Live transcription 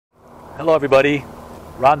Hello everybody,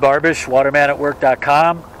 Ron Barbish,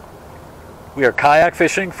 watermanatwork.com. We are kayak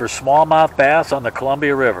fishing for smallmouth bass on the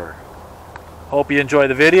Columbia River. Hope you enjoy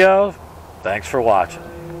the video. Thanks for watching.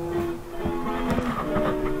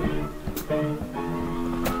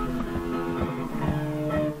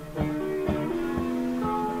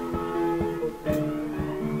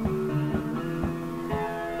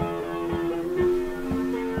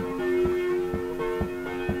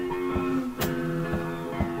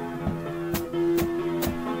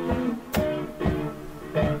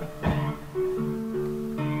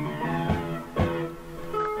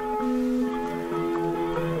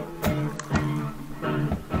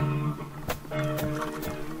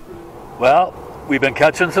 Well, we've been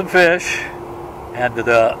catching some fish, and to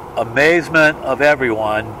the amazement of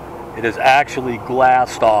everyone, it is actually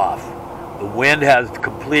glassed off. The wind has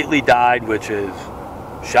completely died, which is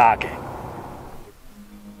shocking.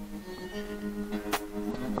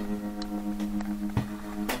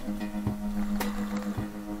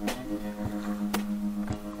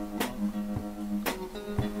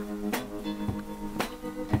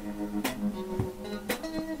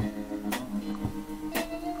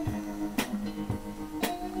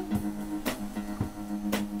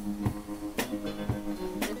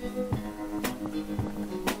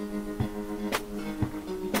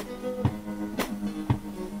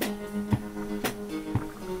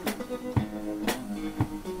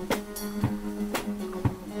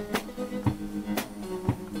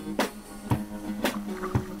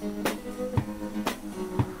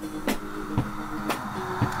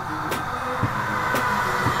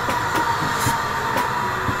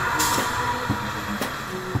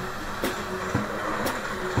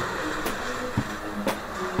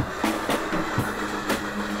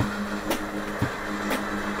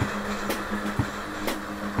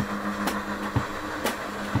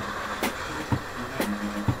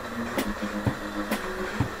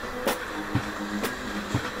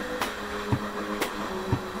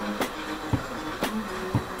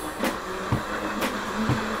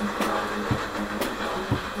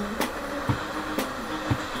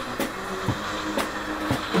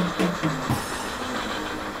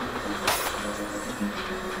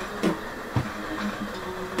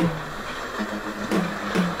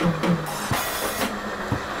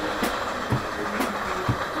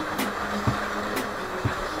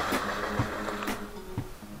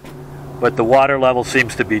 But the water level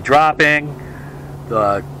seems to be dropping,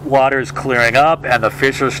 the water is clearing up, and the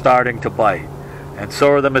fish are starting to bite. And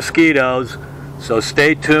so are the mosquitoes, so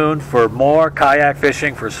stay tuned for more kayak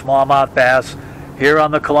fishing for smallmouth bass here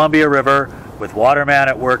on the Columbia River with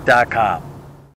watermanatwork.com.